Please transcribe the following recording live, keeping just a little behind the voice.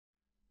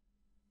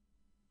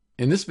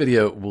In this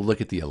video, we'll look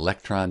at the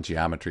electron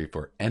geometry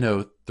for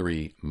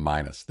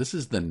NO3-. This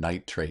is the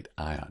nitrate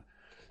ion.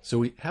 So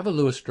we have a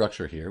Lewis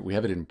structure here. We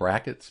have it in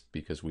brackets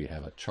because we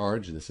have a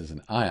charge. This is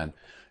an ion.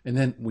 And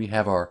then we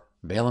have our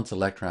valence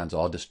electrons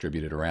all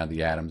distributed around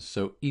the atoms.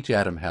 So each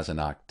atom has an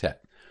octet.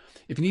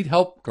 If you need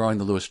help drawing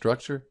the Lewis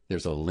structure,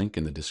 there's a link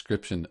in the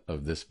description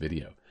of this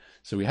video.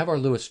 So we have our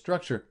Lewis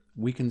structure.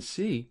 We can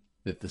see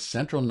that the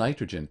central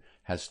nitrogen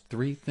has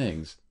three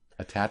things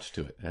attached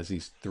to it. It has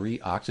these three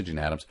oxygen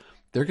atoms.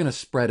 They're going to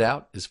spread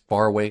out as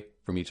far away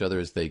from each other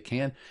as they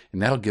can,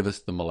 and that'll give us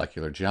the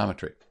molecular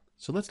geometry.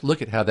 So let's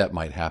look at how that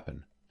might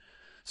happen.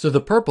 So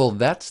the purple,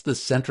 that's the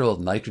central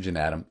nitrogen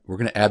atom. We're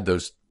going to add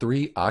those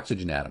three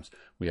oxygen atoms.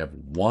 We have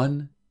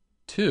 1,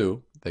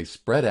 2. They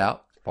spread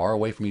out far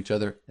away from each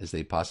other as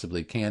they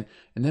possibly can.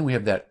 And then we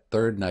have that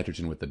third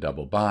nitrogen with the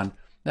double bond.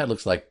 That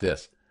looks like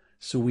this.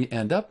 So we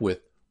end up with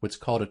what's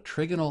called a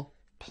trigonal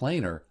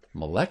planar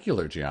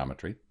molecular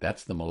geometry.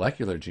 That's the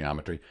molecular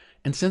geometry.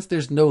 And since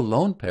there's no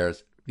lone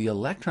pairs, the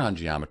electron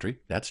geometry,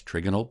 that's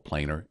trigonal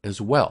planar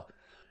as well.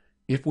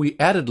 If we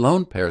added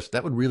lone pairs,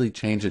 that would really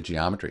change the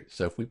geometry.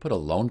 So if we put a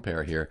lone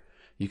pair here,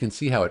 you can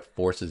see how it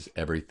forces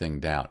everything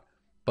down.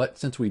 But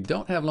since we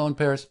don't have lone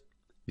pairs,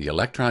 the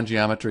electron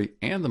geometry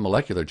and the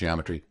molecular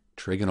geometry,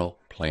 trigonal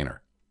planar.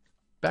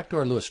 Back to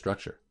our Lewis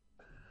structure.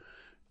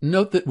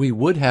 Note that we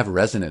would have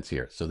resonance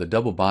here. So the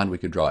double bond, we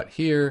could draw it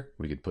here,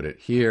 we could put it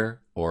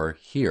here, or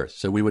here.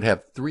 So we would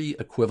have three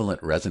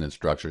equivalent resonance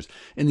structures.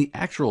 In the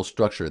actual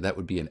structure, that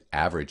would be an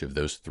average of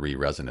those three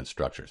resonance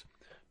structures.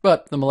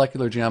 But the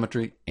molecular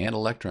geometry and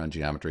electron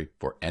geometry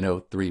for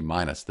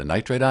NO3-, the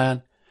nitrate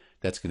ion,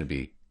 that's going to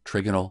be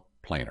trigonal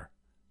planar.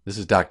 This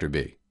is Dr.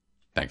 B.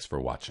 Thanks for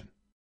watching.